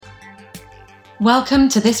Welcome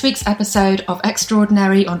to this week's episode of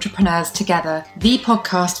Extraordinary Entrepreneurs Together, the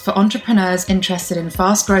podcast for entrepreneurs interested in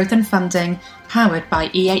fast growth and funding, powered by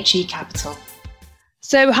EHE Capital.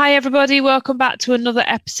 So, hi everybody, welcome back to another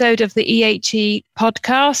episode of the EHE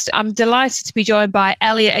podcast. I'm delighted to be joined by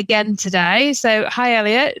Elliot again today. So, hi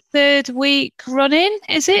Elliot, third week running,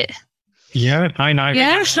 is it? Yeah, I know.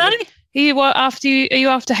 Yeah, are you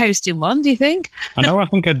after hosting one, do you think? I know, I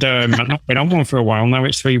think I've not been on one for a while now.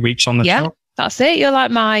 It's 3 weeks on the show. That's it. You're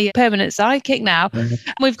like my permanent sidekick now. Mm-hmm.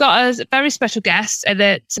 We've got a very special guest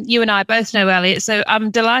that you and I both know, Elliot. So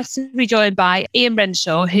I'm delighted to be joined by Ian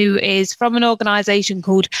Renshaw, who is from an organisation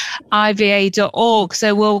called IVA.org.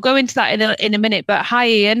 So we'll go into that in a minute. But hi,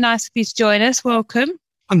 Ian. Nice of you to join us. Welcome.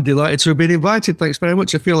 I'm delighted to have been invited. Thanks very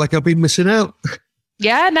much. I feel like I've been missing out.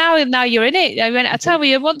 Yeah, now you're in it. I mean, I tell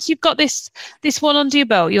you, once you've got this one under your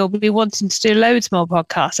belt, you'll be wanting to do loads more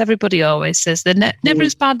podcasts. Everybody always says they're never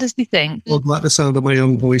as bad as they think. Well, like the sound of my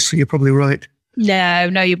own voice, so you're probably right.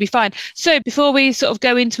 No, you'll be fine. So before we sort of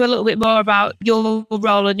go into a little bit more about your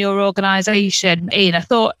role and your organisation, Ian, I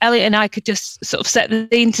thought Elliot and I could just sort of set the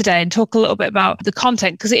scene today and talk a little bit about the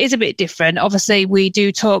content, because it is a bit different. Obviously, we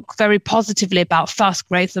do talk very positively about fast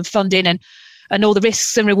growth and funding and all the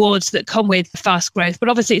risks and rewards that come with fast growth. But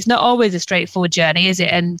obviously, it's not always a straightforward journey, is it?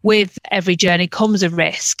 And with every journey comes a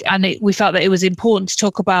risk. And we felt that it was important to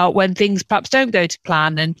talk about when things perhaps don't go to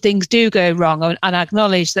plan and things do go wrong, and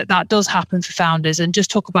acknowledge that does happen for founders, and just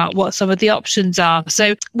talk about what some of the options are.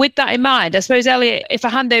 So with that in mind, I suppose, Elliot, if I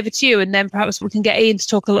hand over to you, and then perhaps we can get Ian to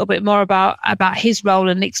talk a little bit more about his role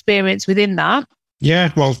and experience within that.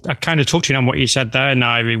 Yeah, well, I kind of touching on what you said there,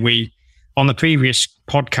 Nairi, on the previous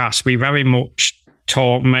podcast, we very much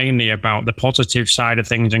talk mainly about the positive side of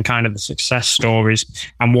things and kind of the success stories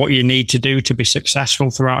and what you need to do to be successful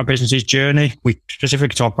throughout a business's journey. We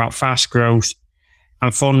specifically talk about fast growth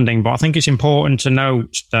and funding, but I think it's important to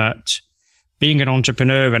note that being an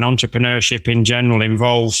entrepreneur and entrepreneurship in general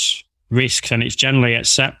involves risks, and it's generally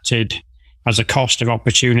accepted as a cost of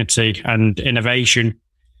opportunity and innovation.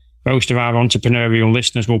 Most of our entrepreneurial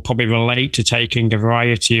listeners will probably relate to taking a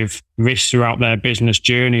variety of risks throughout their business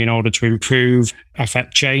journey in order to improve,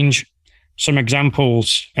 affect change. Some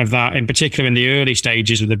examples of that, in particular in the early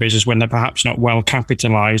stages of the business when they're perhaps not well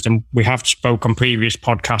capitalized. And we have spoke on previous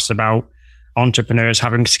podcasts about entrepreneurs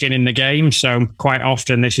having skin in the game. So quite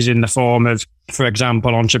often this is in the form of, for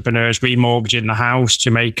example, entrepreneurs remortgaging the house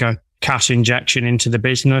to make a cash injection into the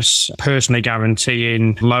business, personally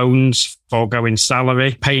guaranteeing loans, foregoing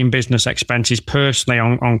salary, paying business expenses personally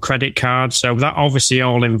on credit cards. So that obviously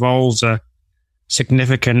all involves a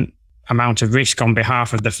significant amount of risk on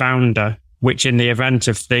behalf of the founder, which in the event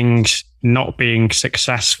of things not being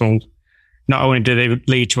successful, not only do they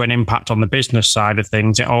lead to an impact on the business side of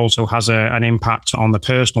things, it also has an impact on the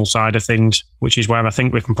personal side of things, which is where I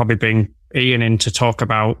think we can probably bring Ian in to talk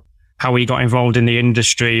about how he got involved in the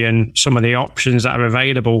industry and some of the options that are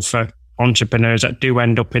available for entrepreneurs that do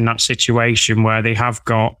end up in that situation where they have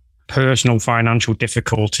got personal financial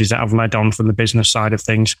difficulties that have led on from the business side of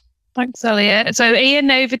things. Thanks, Elliot. So Ian,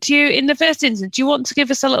 over to you. In the first instance, do you want to give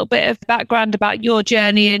us a little bit of background about your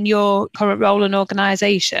journey and your current role and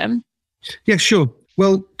organisation? Yeah, sure.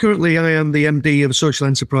 Well, currently I am the MD of a social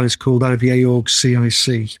enterprise called IVA.org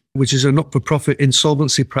CIC, which is a not-for-profit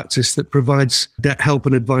insolvency practice that provides debt help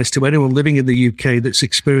and advice to anyone living in the UK that's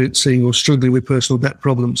experiencing or struggling with personal debt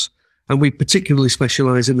problems. And we particularly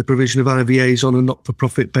specialise in the provision of IVAs on a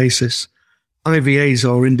not-for-profit basis. IVAs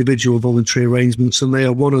are individual voluntary arrangements, and they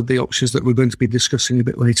are one of the options that we're going to be discussing a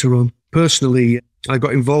bit later on. Personally, I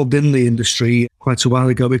got involved in the industry quite a while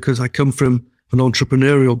ago because I come from an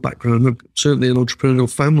entrepreneurial background, certainly an entrepreneurial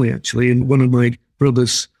family, actually. And one of my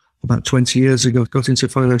brothers, about 20 years ago, got into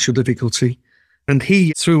financial difficulty. And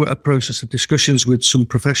he, through a process of discussions with some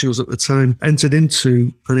professionals at the time, entered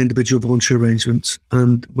into an individual voluntary arrangement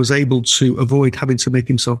and was able to avoid having to make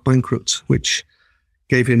himself bankrupt, which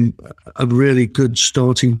gave him a really good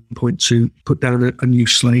starting point to put down a new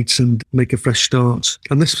slate and make a fresh start.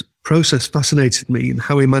 And this process fascinated me, and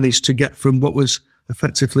how he managed to get from what was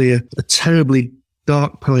effectively a terribly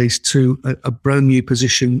dark place to a brand new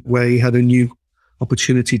position where he had a new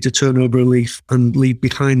opportunity to turn over a leaf and leave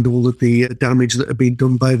behind all of the damage that had been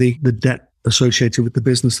done by the debt associated with the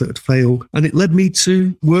business that had failed. And it led me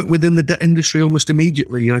to work within the debt industry almost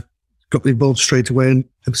immediately. I got involved straight away, and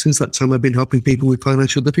ever since that time I've been helping people with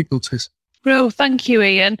financial difficulties. Well, thank you,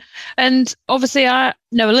 Ian. And obviously I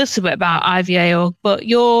know a little bit about IVA.org, but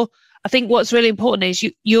I think what's really important is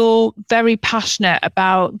you're very passionate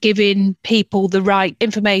about giving people the right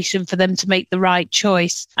information for them to make the right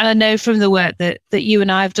choice. And I know from the work that you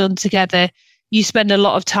and I have done together, you spend a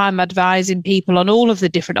lot of time advising people on all of the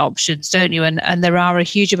different options, don't you? And there are a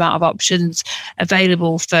huge amount of options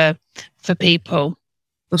available for people.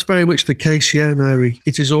 That's very much the case, yeah, Mary.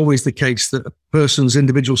 It is always the case that a person's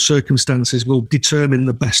individual circumstances will determine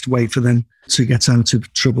the best way for them to get out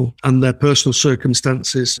of trouble. And their personal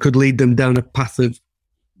circumstances could lead them down a path of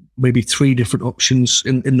maybe 3 different options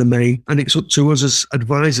in the main. And it's up to us as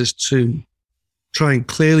advisors to try and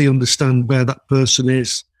clearly understand where that person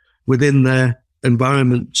is within their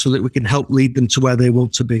environment so that we can help lead them to where they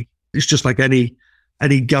want to be. It's just like any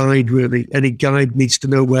guide, really. Any guide needs to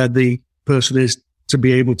know where the person is to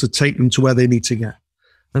be able to take them to where they need to get.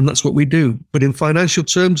 And that's what we do. But in financial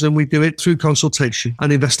terms, and we do it through consultation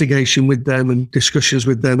and investigation with them and discussions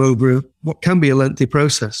with them over what can be a lengthy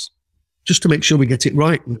process, just to make sure we get it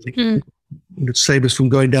right, really. It would save us from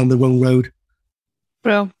going down the wrong road.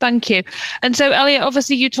 Well, thank you. And so, Elliot,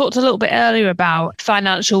 obviously you talked a little bit earlier about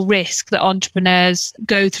financial risk that entrepreneurs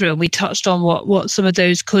go through, and we touched on what some of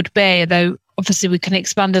those could be, though obviously we can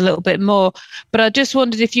expand a little bit more. But I just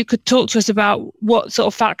wondered if you could talk to us about what sort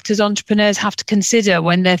of factors entrepreneurs have to consider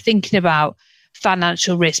when they're thinking about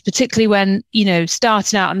financial risk, particularly when,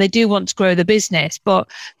 starting out and they do want to grow the business, but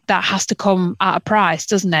that has to come at a price,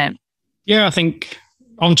 doesn't it? Yeah, I think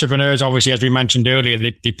entrepreneurs, obviously, as we mentioned earlier,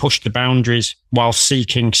 they push the boundaries while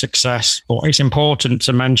seeking success. But it's important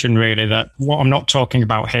to mention, really, that what I'm not talking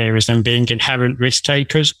about here is them being inherent risk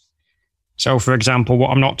takers. So, for example, what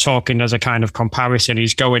I'm not talking as a kind of comparison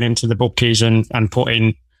is going into the bookies and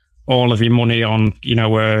putting all of your money on,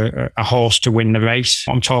 a horse to win the race.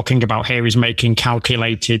 What I'm talking about here is making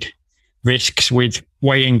calculated risks with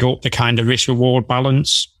weighing up the kind of risk-reward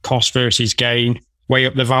balance, cost versus gain, weigh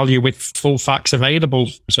up the value with full facts available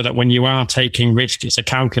so that when you are taking risk, it's a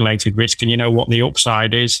calculated risk and you know what the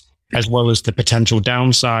upside is as well as the potential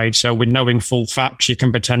downside. So with knowing full facts, you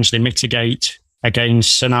can potentially mitigate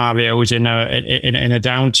against scenarios in a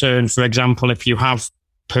downturn. For example, if you have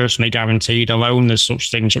personally guaranteed a loan, there's such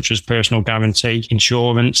things such as personal guarantee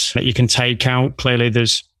insurance that you can take out. Clearly,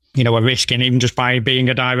 there's a risk in even just by being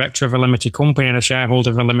a director of a limited company and a shareholder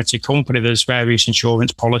of a limited company, there's various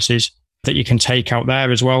insurance policies that you can take out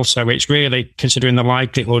there as well. So it's really considering the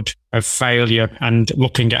likelihood of failure and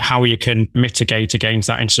looking at how you can mitigate against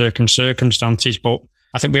that in certain circumstances. But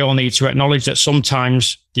I think we all need to acknowledge that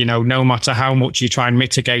sometimes, no matter how much you try and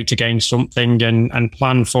mitigate against something and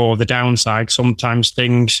plan for the downside, sometimes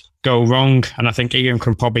things go wrong. And I think Ian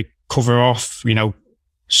can probably cover off,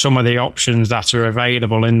 some of the options that are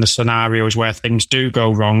available in the scenarios where things do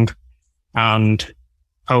go wrong and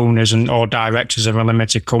owners or directors of a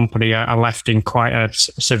limited company are left in quite a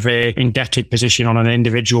severe indebted position on an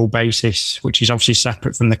individual basis, which is obviously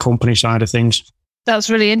separate from the company side of things.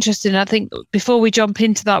 That's really interesting. I think before we jump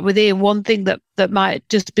into that with Ian, one thing that might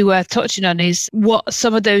just be worth touching on is what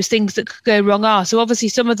some of those things that could go wrong are. So obviously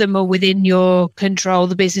some of them are within your control.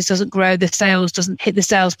 The business doesn't grow, the sales doesn't hit the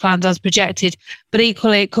sales plans as projected. But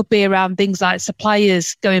equally, it could be around things like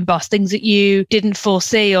suppliers going bust, things that you didn't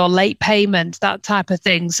foresee or late payments, that type of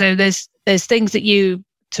thing. So there's things that you,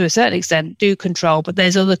 to a certain extent, do control, but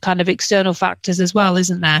there's other kind of external factors as well,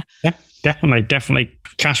 isn't there? Yeah. Definitely.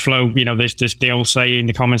 Cash flow, there's the old saying,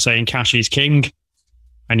 the common saying, cash is king.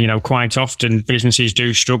 And, quite often businesses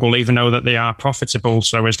do struggle, even though that they are profitable.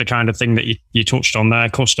 So it's the kind of thing that you touched on there.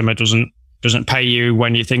 Customer doesn't pay you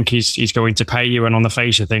when you think he's going to pay you. And on the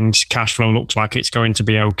face of things, cash flow looks like it's going to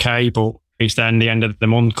be okay. But it's then the end of the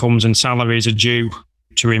month comes and salaries are due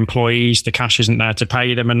to employees, the cash isn't there to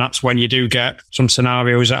pay them. And that's when you do get some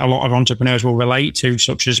scenarios that a lot of entrepreneurs will relate to,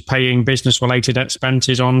 such as paying business-related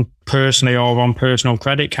expenses on personally or on personal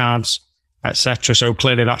credit cards, etc. So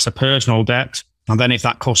clearly that's a personal debt. And then if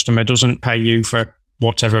that customer doesn't pay you for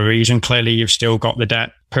whatever reason, clearly you've still got the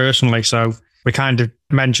debt personally. So we kind of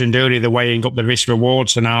mentioned earlier the weighing up the risk-reward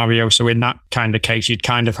scenario. So in that kind of case, you'd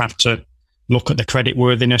kind of have to look at the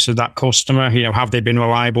creditworthiness of that customer. Have they been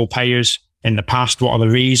reliable payers in the past? What are the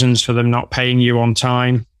reasons for them not paying you on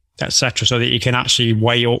time, etc., so that you can actually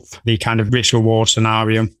weigh up the kind of risk reward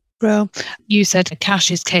scenario. Well, you said cash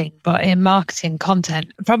is king, but in marketing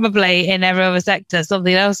content, probably in every other sector,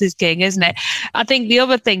 something else is king, isn't it? I think the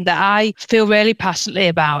other thing that I feel really passionately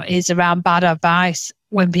about is around bad advice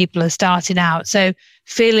when people are starting out. So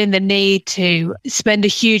feeling the need to spend a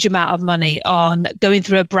huge amount of money on going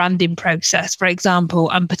through a branding process, for example,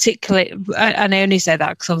 and particularly, and I only say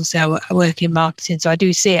that because obviously I work in marketing, so I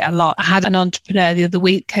do see it a lot. I had an entrepreneur the other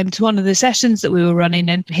week came to one of the sessions that we were running,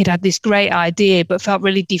 and he'd had this great idea, but felt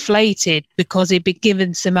really deflated because he'd been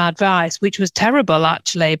given some advice, which was terrible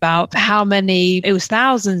actually, about how many, it was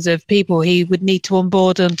thousands of people he would need to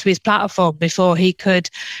onboard onto his platform before he could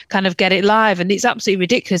kind of get it live. And it's absolutely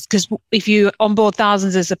ridiculous because if you onboard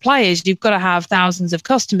thousands of suppliers, you've got to have thousands of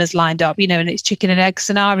customers lined up, and it's chicken and egg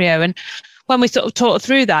scenario. And when we sort of talked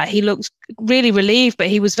through that, he looked really relieved, but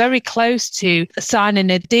he was very close to signing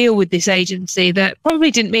a deal with this agency that probably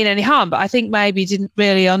didn't mean any harm, but I think maybe didn't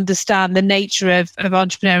really understand the nature of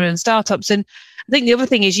entrepreneurial and startups. And I think the other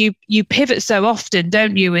thing is you pivot so often,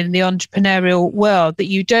 don't you, in the entrepreneurial world, that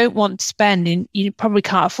you don't want to spend, you probably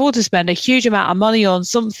can't afford to spend a huge amount of money on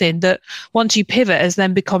something that once you pivot has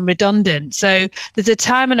then become redundant. So there's a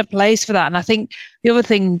time and a place for that. And I think the other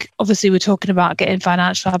thing, obviously we're talking about getting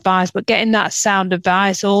financial advice, but getting that sound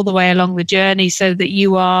advice all the way along the journey so that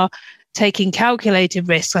you are taking calculated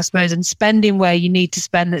risks, I suppose, and spending where you need to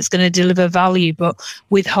spend that's going to deliver value, but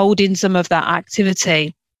withholding some of that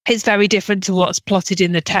activity. It's very different to what's plotted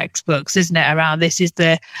in the textbooks, isn't it? Around this is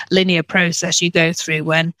the linear process you go through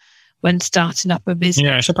when starting up a business.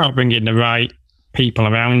 Yeah, it's about bringing the right people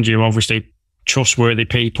around you, obviously trustworthy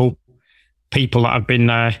people that have been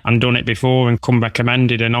there and done it before and come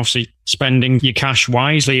recommended, and obviously spending your cash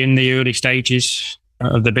wisely in the early stages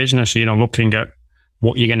of the business, looking at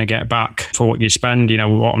what you're going to get back for what you spend.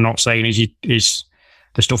 What I'm not saying is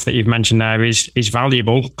the stuff that you've mentioned there is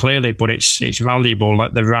valuable, clearly, but it's valuable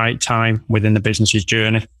at the right time within the business's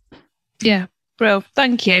journey. Yeah, bro,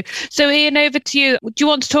 thank you. So Ian, over to you. Do you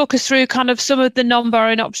want to talk us through kind of some of the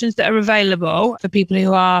non-borrowing options that are available for people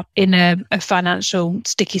who are in a financial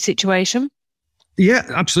sticky situation? Yeah,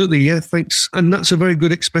 absolutely. Yeah, thanks. And that's a very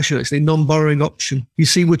good expression, actually, non-borrowing option. You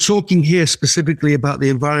see, we're talking here specifically about the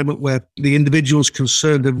environment where the individuals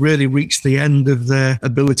concerned have really reached the end of their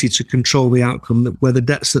ability to control the outcome, where the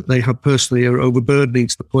debts that they have personally are overburdening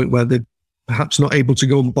to the point where they're perhaps not able to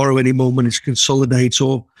go and borrow any more money to consolidate,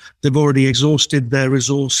 or they've already exhausted their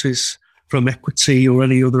resources from equity or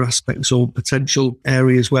any other aspects or potential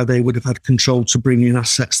areas where they would have had control to bring in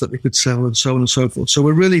assets that they could sell and so on and so forth. So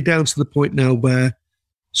we're really down to the point now where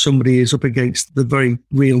somebody is up against the very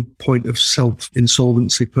real point of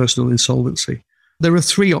self-insolvency, personal insolvency. There are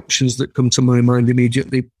three options that come to my mind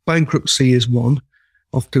immediately. Bankruptcy is one,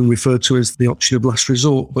 often referred to as the option of last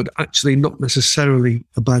resort, but actually not necessarily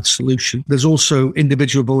a bad solution. There's also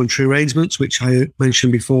individual voluntary arrangements, which I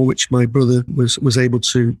mentioned before, which my brother was able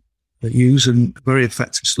to use, and a very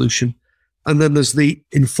effective solution. And then there's the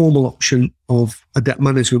informal option of a debt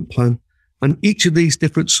management plan. And each of these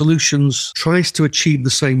different solutions tries to achieve the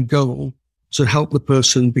same goal, to help the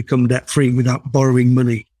person become debt-free without borrowing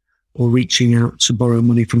money or reaching out to borrow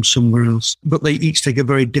money from somewhere else. But they each take a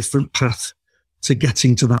very different path to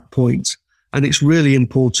getting to that point. And it's really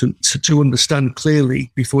important to understand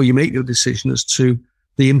clearly before you make your decision as to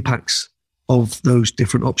the impacts of those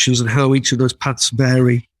different options and how each of those paths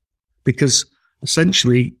vary. Because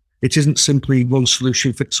essentially, it isn't simply one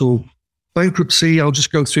solution fits all. Bankruptcy, I'll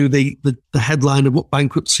just go through the headline of what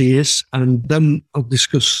bankruptcy is, and then I'll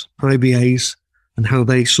discuss IVAs and how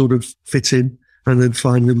they sort of fit in. And then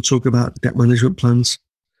finally, we'll talk about debt management plans.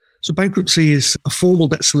 So bankruptcy is a formal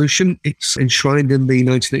debt solution. It's enshrined in the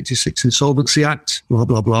 1986 Insolvency Act, blah,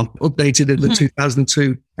 blah, blah, updated in the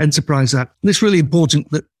 2002 Enterprise Act. And it's really important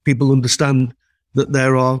that people understand that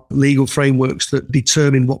there are legal frameworks that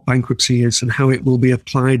determine what bankruptcy is and how it will be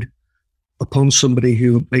applied upon somebody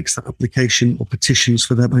who makes that application or petitions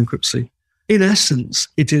for their bankruptcy. In essence,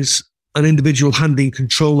 it is an individual handing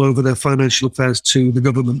control over their financial affairs to the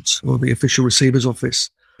government or the official receiver's office,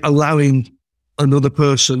 allowing another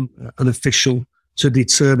person, an official, to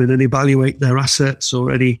determine and evaluate their assets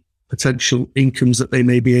or any potential incomes that they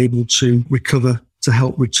may be able to recover to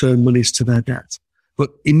help return monies to their debt. But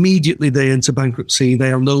immediately they enter bankruptcy,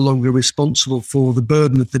 they are no longer responsible for the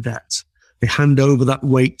burden of the debt. They hand over that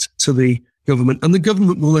weight to the government, and the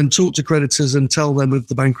government will then talk to creditors and tell them of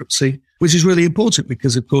the bankruptcy, which is really important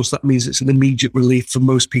because, of course, that means it's an immediate relief for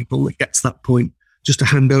most people that gets to that point. Just to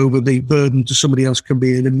hand over the burden to somebody else can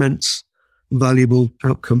be an immense, valuable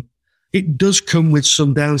outcome. It does come with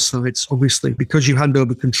some downsides, obviously, because you hand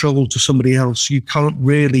over control to somebody else. You can't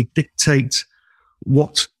really dictate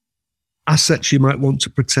what assets you might want to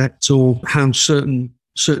protect or how certain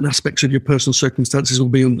aspects of your personal circumstances will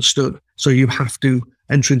be understood. So you have to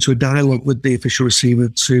enter into a dialogue with the official receiver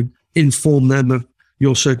to inform them of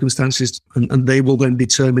your circumstances, and they will then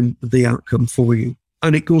determine the outcome for you.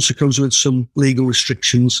 And it also comes with some legal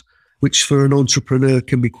restrictions, which for an entrepreneur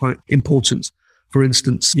can be quite important. For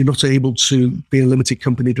instance, you're not able to be a limited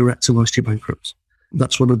company director whilst you're bankrupt.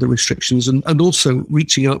 That's one of the restrictions. And also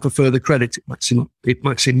reaching out for further credit. It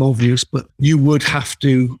might seem obvious, but you would have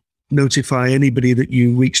to notify anybody that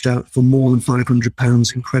you reached out for more than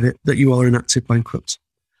 £500 in credit that you are an active bankrupt.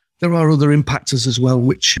 There are other impactors as well,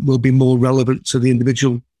 which will be more relevant to the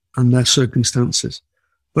individual and their circumstances.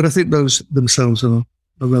 But I think those themselves are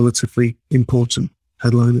relatively important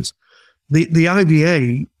headliners. The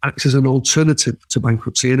IVA acts as an alternative to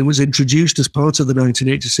bankruptcy, and it was introduced as part of the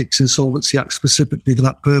 1986 Insolvency Act specifically for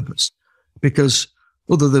that purpose, because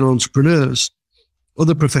other than entrepreneurs,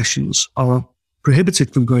 other professions are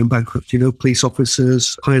prohibited from going bankrupt. Police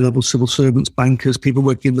officers, high-level civil servants, bankers, people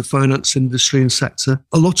working in the finance industry and sector.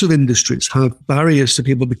 A lot of industries have barriers to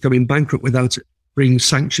people becoming bankrupt without it bringing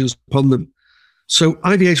sanctions upon them. So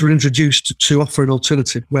IVAs were introduced to offer an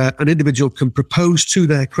alternative where an individual can propose to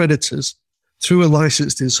their creditors through a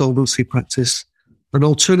licensed insolvency practice an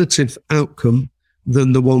alternative outcome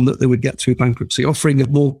than the one that they would get through bankruptcy, offering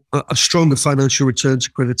a stronger financial return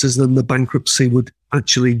to creditors than the bankruptcy would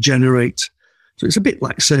actually generate. So it's a bit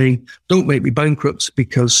like saying, don't make me bankrupt,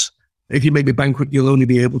 because if you make me bankrupt, you'll only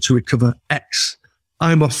be able to recover X.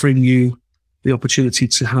 I'm offering you the opportunity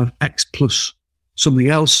to have X plus something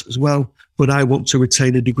else as well, but I want to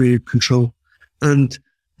retain a degree of control. And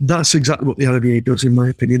that's exactly what the IVA does, in my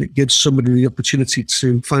opinion. It gives somebody the opportunity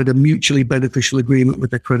to find a mutually beneficial agreement with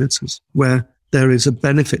their creditors, where there is a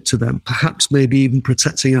benefit to them, perhaps maybe even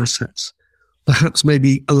protecting assets, perhaps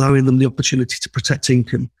maybe allowing them the opportunity to protect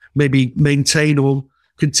income, maybe maintain or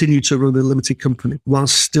continue to run a limited company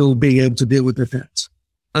whilst still being able to deal with their debt.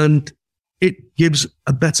 And it gives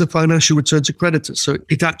a better financial return to creditors. So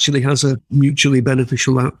it actually has a mutually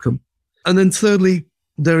beneficial outcome. And then thirdly,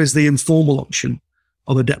 there is the informal option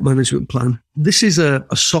of a debt management plan. This is a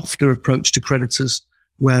softer approach to creditors,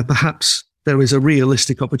 where perhaps there is a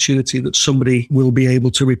realistic opportunity that somebody will be able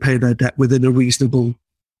to repay their debt within a reasonable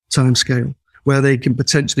timescale, where they can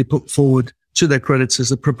potentially put forward to their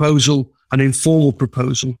creditors a proposal, an informal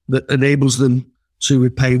proposal that enables them to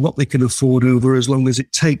repay what they can afford over as long as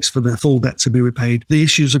it takes for their full debt to be repaid. The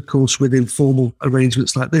issues, of course, with informal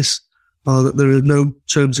arrangements like this are that there are no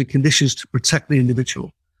terms and conditions to protect the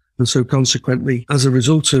individual. And so consequently, as a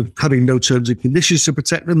result of having no terms and conditions to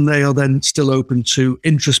protect them, they are then still open to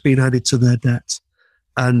interest being added to their debt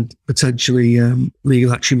and potentially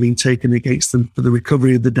legal action being taken against them for the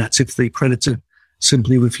recovery of the debt if the creditor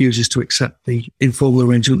simply refuses to accept the informal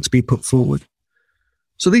arrangement to be put forward.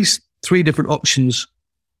 So these three different options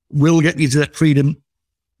will get you to debt freedom.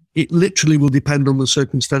 It literally will depend on the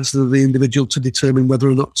circumstances of the individual to determine whether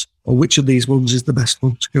or not, or which of these ones is the best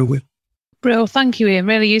one to go with. Brill, thank you, Ian.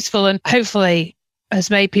 Really useful, and hopefully has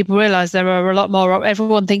made people realise there are a lot more.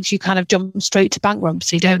 Everyone thinks you kind of jump straight to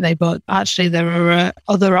bankruptcy, don't they? But actually there are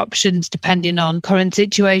other options depending on current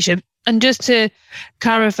situation. And just to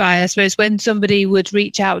clarify, I suppose when somebody would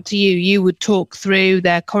reach out to you, you would talk through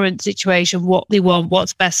their current situation, what they want,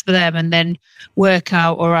 what's best for them, and then work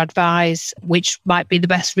out or advise which might be the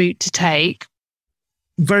best route to take.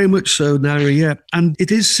 Very much so, Naira, yeah. And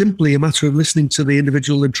it is simply a matter of listening to the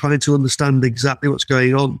individual and trying to understand exactly what's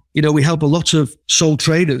going on. We help a lot of sole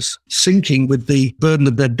traders sinking with the burden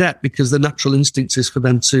of their debt because the natural instinct is for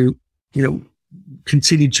them to,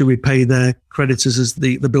 continue to repay their creditors as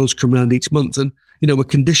the bills come around each month. And, we're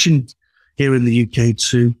conditioned here in the UK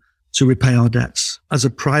to repay our debts as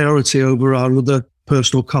a priority over our other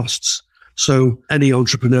personal costs. So any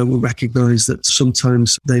entrepreneur will recognize that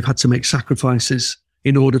sometimes they've had to make sacrifices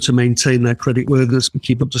in order to maintain their creditworthiness and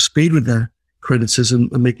keep up to speed with their creditors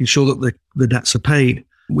and making sure that the debts are paid.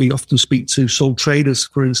 We often speak to sole traders,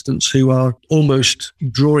 for instance, who are almost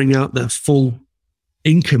drawing out their full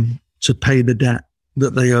income to pay the debt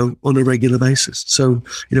that they owe on a regular basis. So,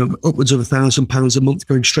 upwards of £1,000 a month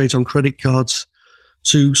going straight on credit cards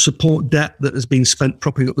to support debt that has been spent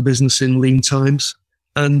propping up the business in lean times.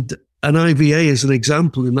 And an IVA as an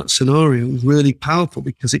example in that scenario is really powerful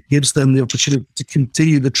because it gives them the opportunity to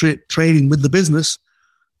continue the trading with the business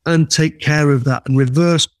and take care of that and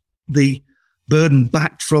reverse the burden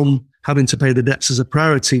back from having to pay the debts as a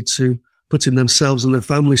priority to putting themselves and their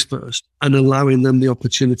families first and allowing them the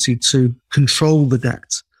opportunity to control the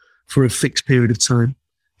debt for a fixed period of time.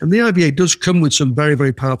 And the IVA does come with some very,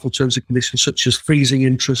 very powerful terms and conditions, such as freezing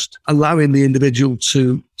interest, allowing the individual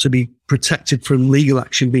to be protected from legal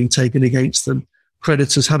action being taken against them,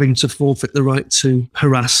 creditors having to forfeit the right to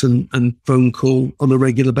harass and phone call on a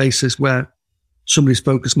regular basis where somebody's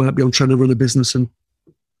focus might be on trying to run a business and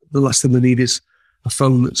the last thing they need is a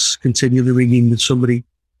phone that's continually ringing with somebody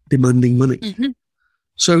demanding money. Mm-hmm.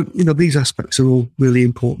 So, these aspects are all really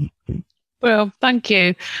important. Well, thank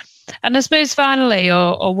you. And I suppose finally,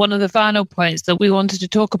 or one of the final points that we wanted to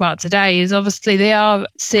talk about today is obviously they are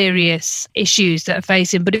serious issues that are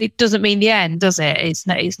facing, but it doesn't mean the end, does it?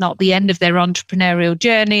 It's not the end of their entrepreneurial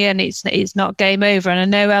journey, and it's not game over. And I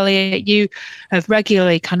know, Elliot, you have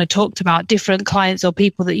regularly kind of talked about different clients or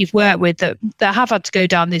people that you've worked with that have had to go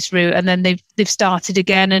down this route, and then they've started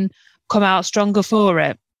again and come out stronger for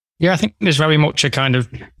it. Yeah, I think there's very much a kind of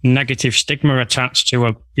negative stigma attached to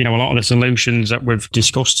a lot of the solutions that we've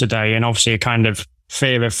discussed today, and obviously a kind of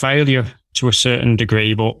fear of failure to a certain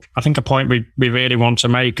degree. But I think a point we really want to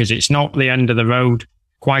make is it's not the end of the road.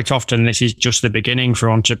 Quite often, this is just the beginning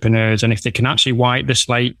for entrepreneurs. And if they can actually wipe the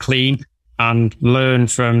slate clean and learn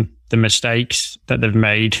from the mistakes that they've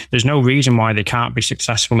made, there's no reason why they can't be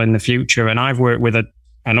successful in the future. And I've worked with a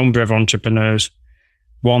number of entrepreneurs,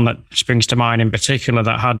 one that springs to mind in particular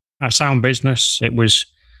that had a sound business. It was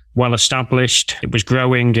well established, it was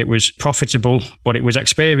growing, it was profitable, but it was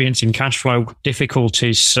experiencing cash flow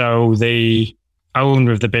difficulties. So the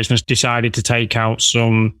owner of the business decided to take out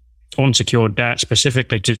some unsecured debt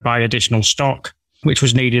specifically to buy additional stock, which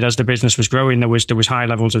was needed as the business was growing. There was high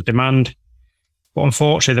levels of demand. But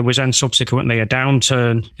unfortunately, there was then subsequently a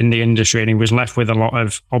downturn in the industry, and he was left with a lot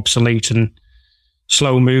of obsolete and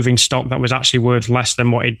slow-moving stock that was actually worth less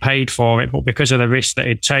than what he'd paid for it. But because of the risk that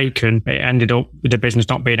he'd taken, it ended up with the business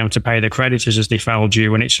not being able to pay the creditors as they fell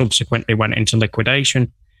due, and it subsequently went into liquidation.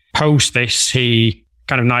 Post this, he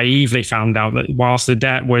kind of naively found out that whilst the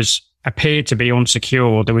debt appeared to be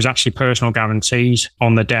unsecured, there was actually personal guarantees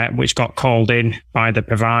on the debt, which got called in by the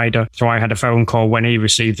provider. So I had a phone call when he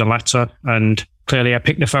received the letter, and clearly I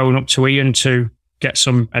picked the phone up to Ian to get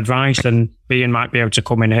some advice, and Ian might be able to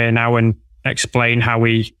come in here now and explain how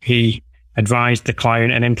he advised the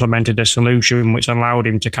client and implemented a solution which allowed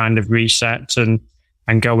him to kind of reset and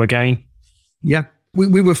go again. Yeah,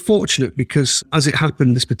 we were fortunate because, as it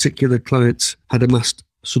happened, this particular client had amassed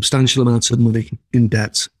substantial amounts of money in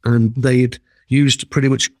debt, and they had used pretty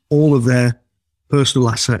much all of their personal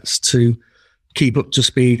assets to keep up to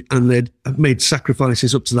speed, and they'd made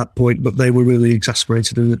sacrifices up to that point, but they were really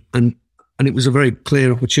exasperated and it was a very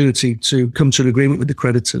clear opportunity to come to an agreement with the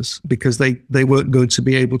creditors, because they weren't going to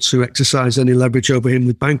be able to exercise any leverage over him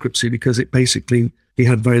with bankruptcy, because he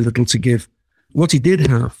had very little to give. What he did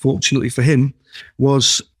have, fortunately for him,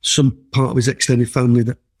 was some part of his extended family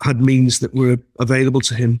that had means that were available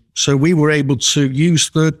to him. So we were able to use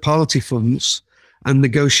third-party funds and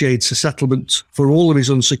negotiate a settlement for all of his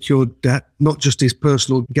unsecured debt, not just his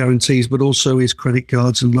personal guarantees, but also his credit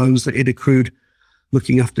cards and loans that he'd accrued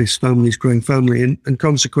looking after his growing family. And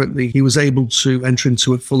consequently, he was able to enter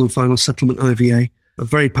into a full and final settlement IVA, a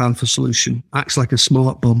very powerful solution, acts like a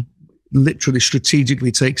smart bomb, literally strategically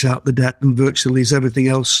takes out the debt and virtually leaves everything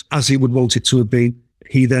else as he would want it to have been.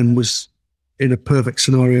 He then was in a perfect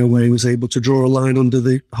scenario where he was able to draw a line under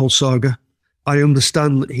the whole saga. I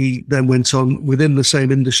understand that he then went on within the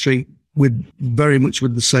same industry very much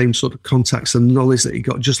with the same sort of contacts and knowledge that he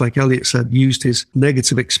got, just like Elliot said, used his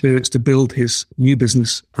negative experience to build his new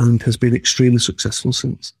business and has been extremely successful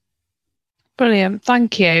since. Brilliant.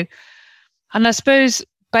 Thank you. And I suppose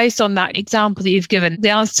based on that example that you've given, the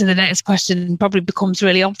answer to the next question probably becomes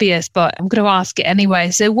really obvious, but I'm going to ask it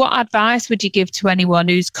anyway. So what advice would you give to anyone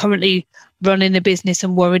who's currently running a business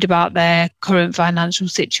and worried about their current financial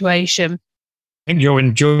situation? I think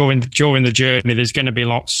during the journey, there's going to be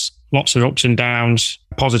lots of ups and downs,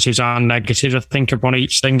 positives and negatives. I think upon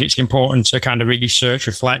each thing, it's important to kind of research,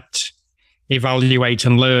 reflect, evaluate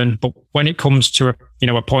and learn. But when it comes to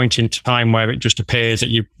a point in time where it just appears that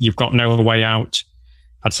you've got no way out,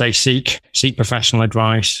 I'd say seek professional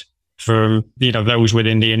advice from those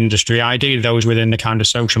within the industry, ideally those within the kind of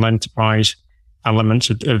social enterprise elements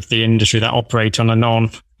of the industry that operate on a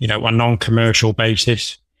non-commercial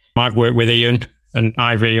basis. I've worked with Ian and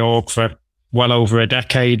IV.org for well over a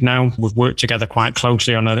decade now. We've worked together quite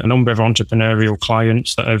closely on a number of entrepreneurial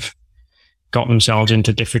clients that have got themselves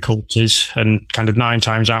into difficulties, and kind of 9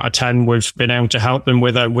 times out of 10, we've been able to help them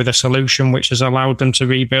with a solution which has allowed them to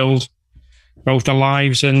rebuild both their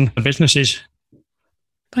lives and the businesses.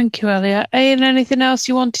 Thank you, Elliot. Ian, anything else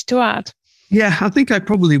you wanted to add? Yeah, I think I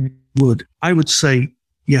probably would. I would say,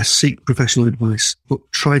 yes, seek professional advice, but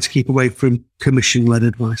try to keep away from commission-led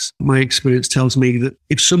advice. My experience tells me that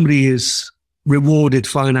if somebody is rewarded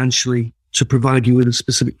financially to provide you with a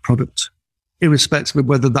specific product, irrespective of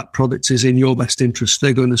whether that product is in your best interest,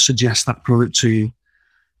 they're going to suggest that product to you.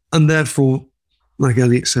 And therefore, like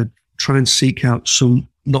Elliot said, try and seek out some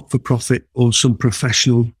not-for-profit or some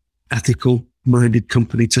professional, ethical minded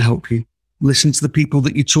company to help you. Listen to the people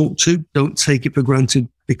that you talk to. Don't take it for granted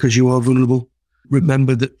because you are vulnerable.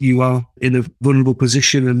 Remember that you are in a vulnerable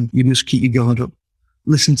position and you must keep your guard up.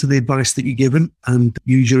 Listen to the advice that you're given and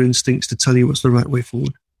use your instincts to tell you what's the right way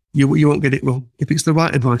forward. You won't get it wrong. If it's the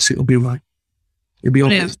right advice, it'll be right. It'll be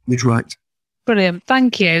obvious it's right. Brilliant.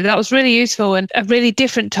 Thank you. That was really useful and a really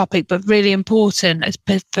different topic, but really important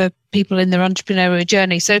for people in their entrepreneurial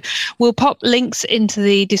journey. So we'll pop links into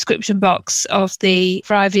the description box of the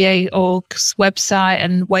for IVA.org's website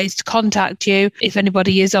and ways to contact you. If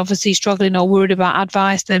anybody is obviously struggling or worried about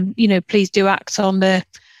advice, then, please do act on the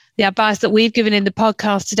advice that we've given in the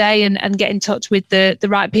podcast today and get in touch with the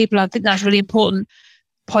right people. I think that's really important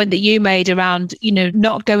point that you made around,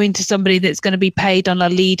 not going to somebody that's going to be paid on a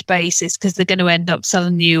lead basis because they're going to end up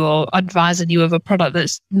selling you or advising you of a product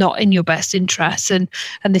that's not in your best interest. And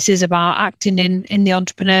this is about acting in the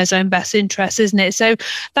entrepreneur's own best interest, isn't it? So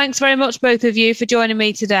thanks very much, both of you, for joining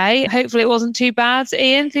me today. Hopefully it wasn't too bad.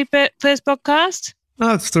 Ian, for your first podcast?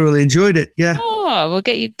 I've thoroughly enjoyed it. Yeah. Oh, we'll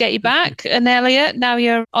get you back. And Elliot, now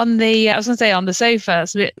you're on the sofa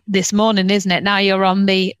this morning, isn't it? Now you're on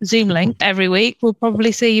the Zoom link every week. We'll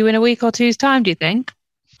probably see you in a week or two's time, do you think?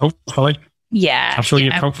 Hopefully. Yeah. I'm sure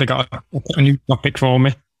you've hopefully got a new topic for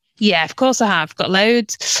me. Yeah, of course I have. Got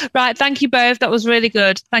loads. Right. Thank you both. That was really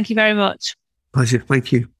good. Thank you very much. Pleasure.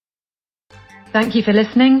 Thank you. Thank you for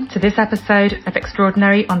listening to this episode of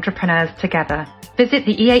Extraordinary Entrepreneurs Together. Visit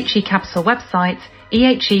the EHE Capital website,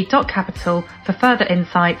 ehe.capital, for further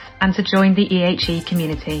insights and to join the EHE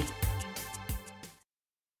community.